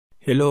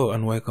Hello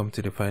and welcome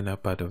to the final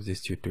part of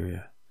this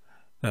tutorial.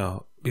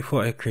 Now,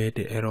 before I create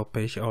the error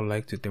page, I would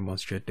like to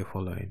demonstrate the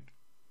following.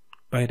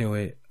 By the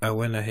way, I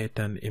went ahead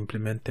and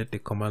implemented the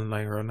command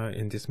line runner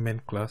in this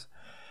main class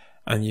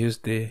and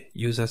used the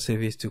user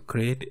service to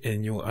create a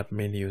new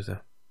admin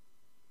user.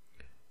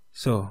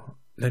 So,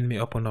 let me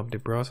open up the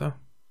browser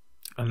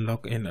and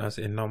log in as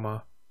a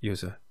normal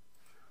user.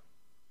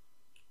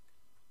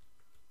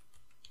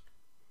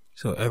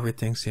 So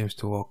everything seems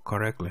to work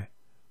correctly.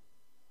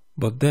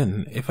 But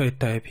then if I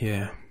type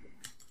here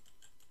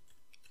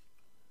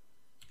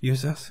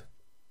users,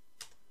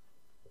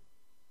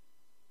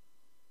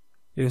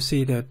 you'll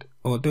see that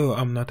although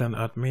I'm not an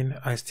admin,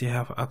 I still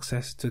have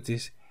access to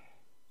this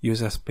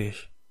users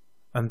page,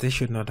 and this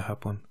should not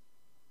happen.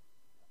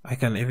 I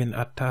can even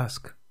add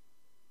tasks.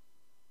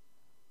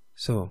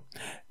 So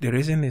the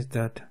reason is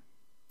that,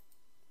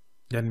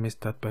 let me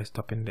start by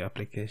stopping the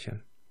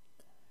application.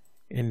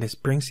 In the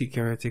Spring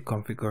Security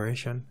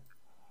configuration,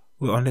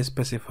 we only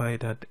specify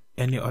that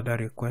any other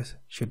request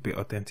should be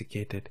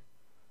authenticated.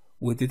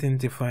 We didn't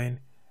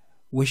define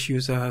which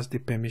user has the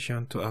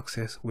permission to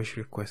access which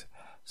request.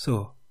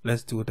 So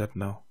let's do that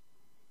now.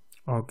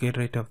 I'll get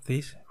rid of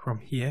this from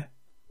here.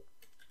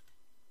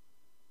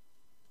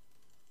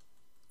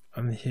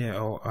 And here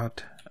I'll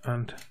add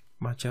and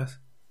matches.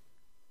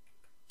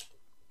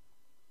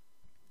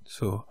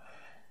 So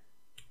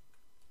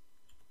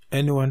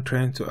anyone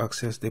trying to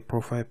access the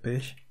profile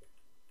page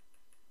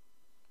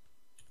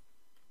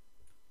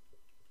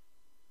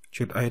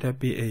should either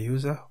be a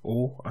user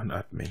or an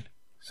admin.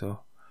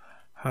 So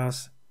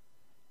has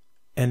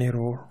any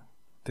role,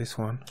 this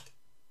one,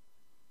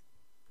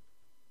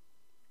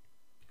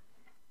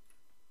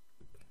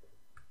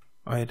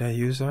 either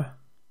user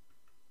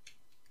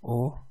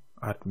or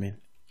admin.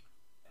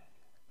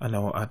 And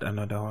I'll add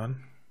another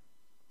one.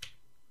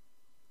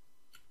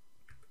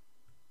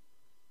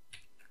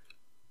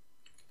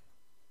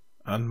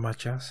 And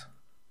matches.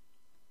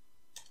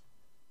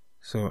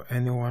 So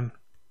anyone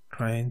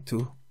trying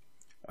to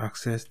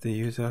access the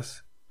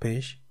user's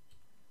page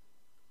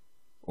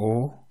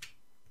or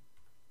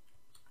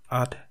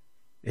add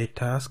a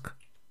task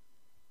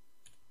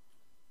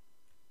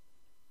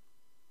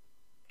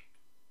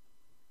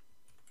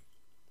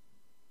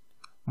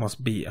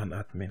must be an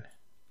admin.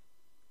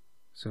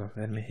 So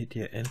let me hit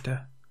here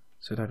enter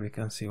so that we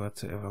can see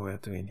whatsoever we're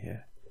doing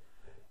here.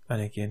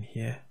 And again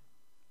here,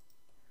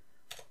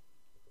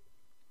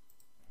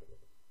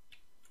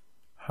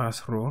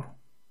 has role,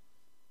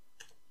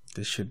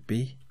 this should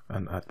be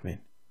an admin.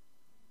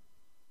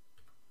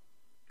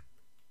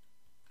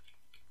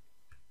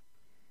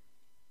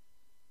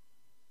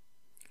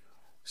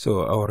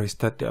 So I'll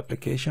restart the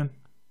application,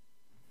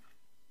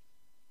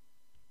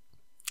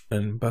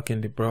 and back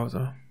in the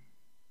browser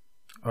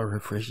I'll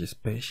refresh this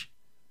page.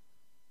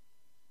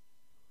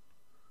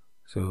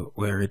 So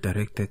we're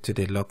redirected to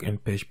the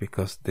login page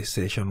because the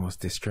session was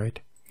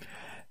destroyed.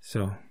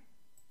 So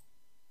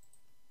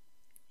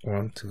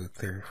 1, 2,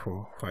 3,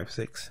 4, 5,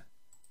 6.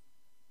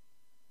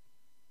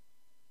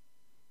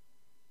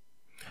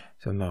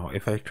 So now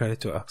if I try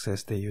to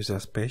access the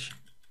user's page,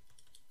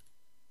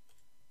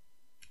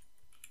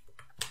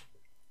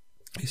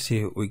 you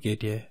see we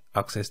get here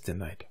access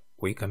denied.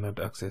 We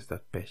cannot access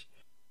that page.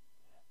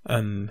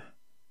 And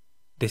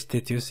the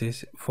status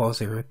is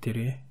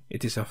 403.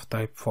 It is of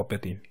type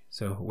forbidden.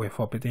 So we're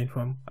forbidden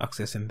from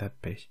accessing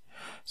that page.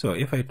 So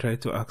if I try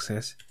to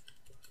access,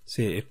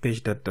 say, a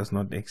page that does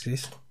not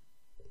exist,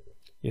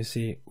 you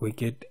see we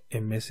get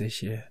a message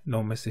here,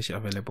 no message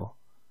available.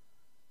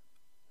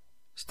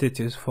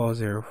 Status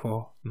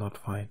 404, not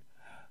fine.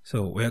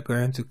 So we're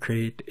going to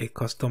create a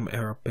custom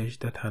error page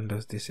that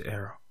handles this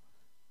error.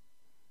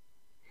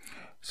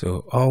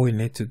 So all we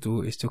need to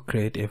do is to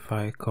create a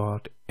file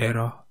called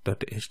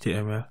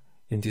error.html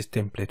in this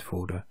template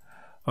folder.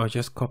 I'll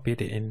just copy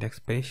the index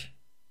page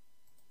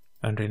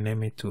and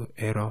rename it to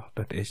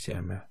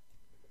error.html.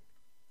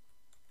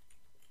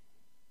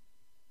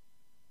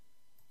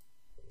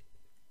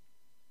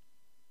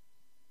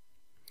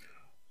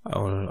 I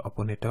will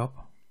open it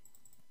up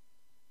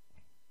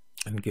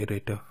and get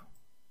rid of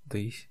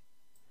these.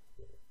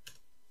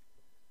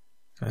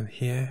 And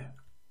here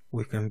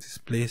we can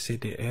display, say,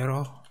 the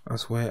error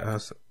as well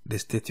as the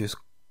status.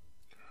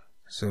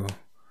 So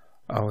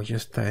I'll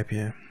just type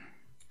here,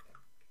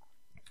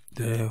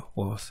 there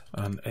was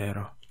an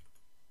error,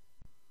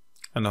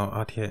 and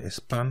I'll add here a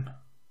span.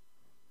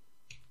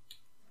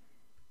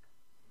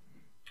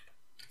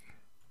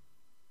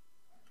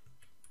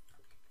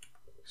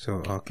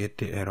 So I'll get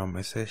the error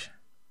message.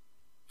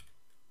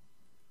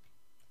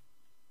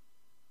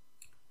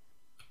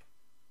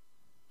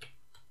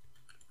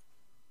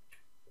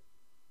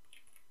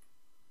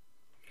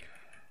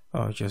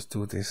 I'll just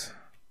do this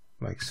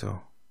like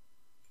so.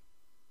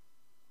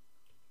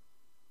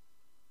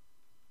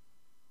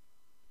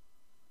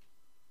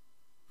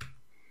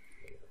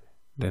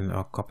 Then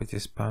I'll copy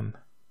this span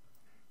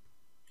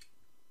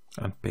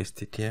and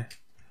paste it here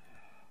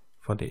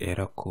for the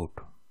error code.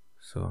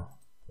 So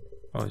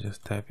I'll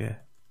just type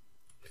here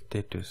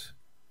status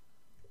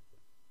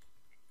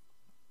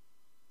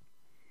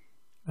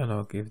and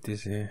I'll give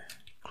this a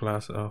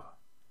class of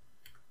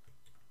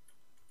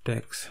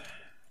text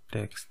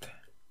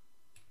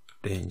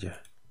danger.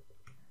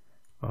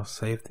 I'll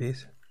save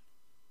this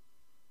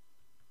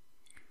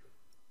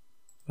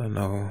and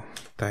I'll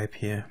type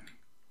here,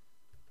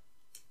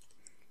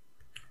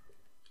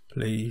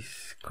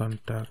 please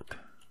contact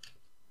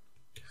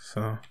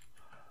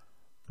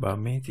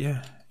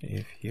Media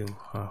if you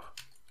have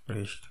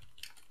reached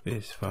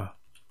this far.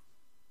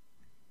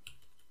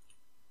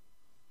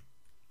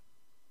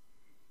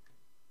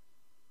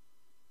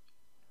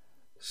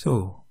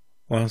 So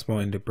once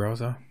more in the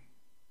browser,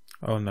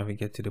 I'll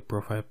navigate to the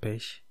profile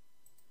page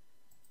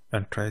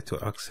and try to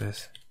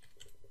access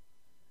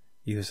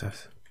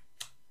users.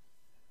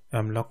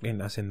 I'm logged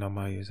in as a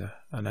normal user,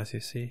 and as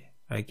you see,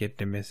 I get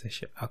the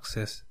message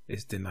access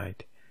is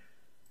denied.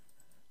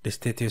 The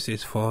status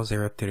is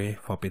 403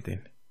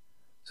 forbidden.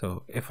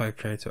 So if I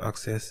try to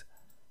access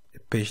a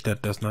page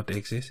that does not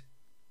exist,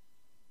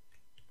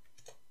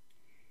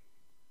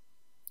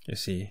 you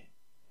see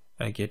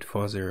I get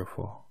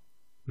 404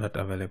 not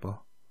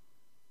available.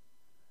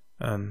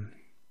 And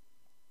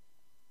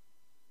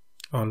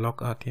I'll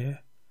log out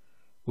here.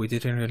 We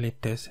didn't really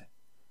test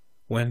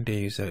when the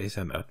user is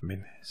an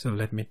admin, so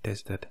let me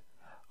test that.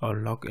 I'll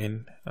log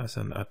in as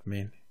an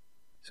admin.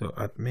 So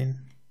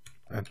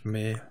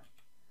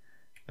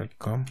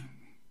admin@mail.com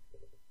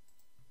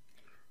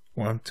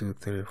 1 2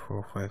 3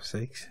 4 5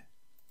 6,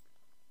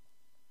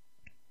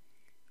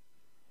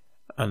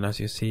 and as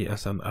you see,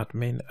 as an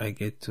admin I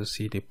get to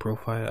see the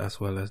profile as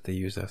well as the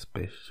users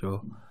page.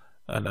 So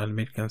an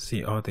admin can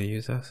see all the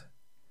users,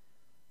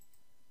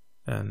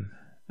 and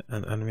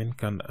an admin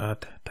can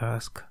add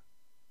task,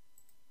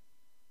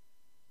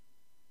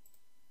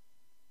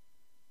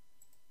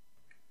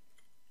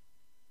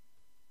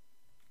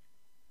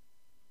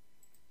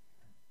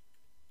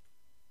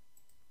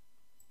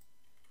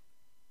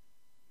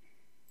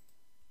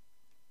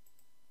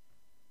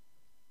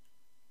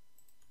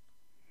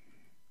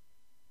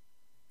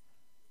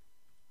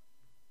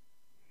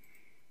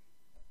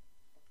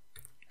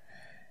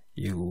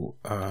 you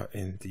are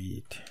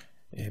indeed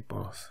a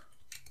boss.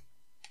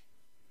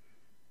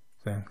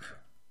 Thanks.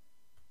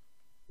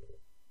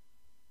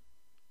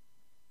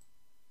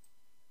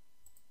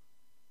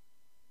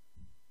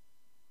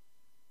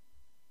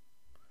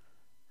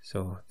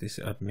 So this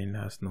admin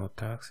has no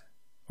tags,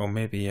 or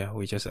maybe yeah,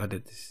 we just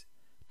added this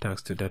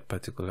tags to that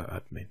particular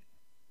admin.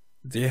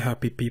 Dear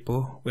happy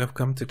people, we have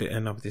come to the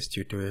end of this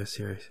tutorial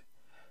series.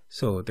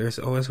 So there's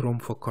always room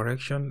for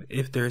correction.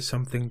 If there is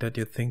something that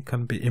you think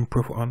can be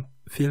improved on,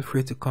 feel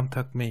free to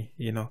contact me.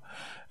 You know,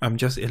 I'm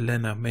just a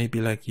learner,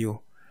 maybe like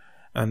you.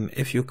 And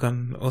if you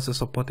can also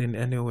support in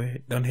any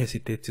way, don't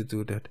hesitate to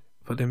do that.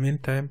 For the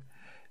meantime,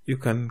 you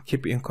can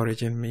keep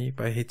encouraging me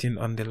by hitting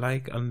on the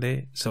like and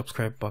the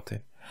subscribe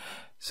button.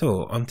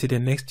 So until the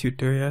next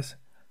tutorials,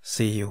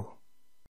 see you.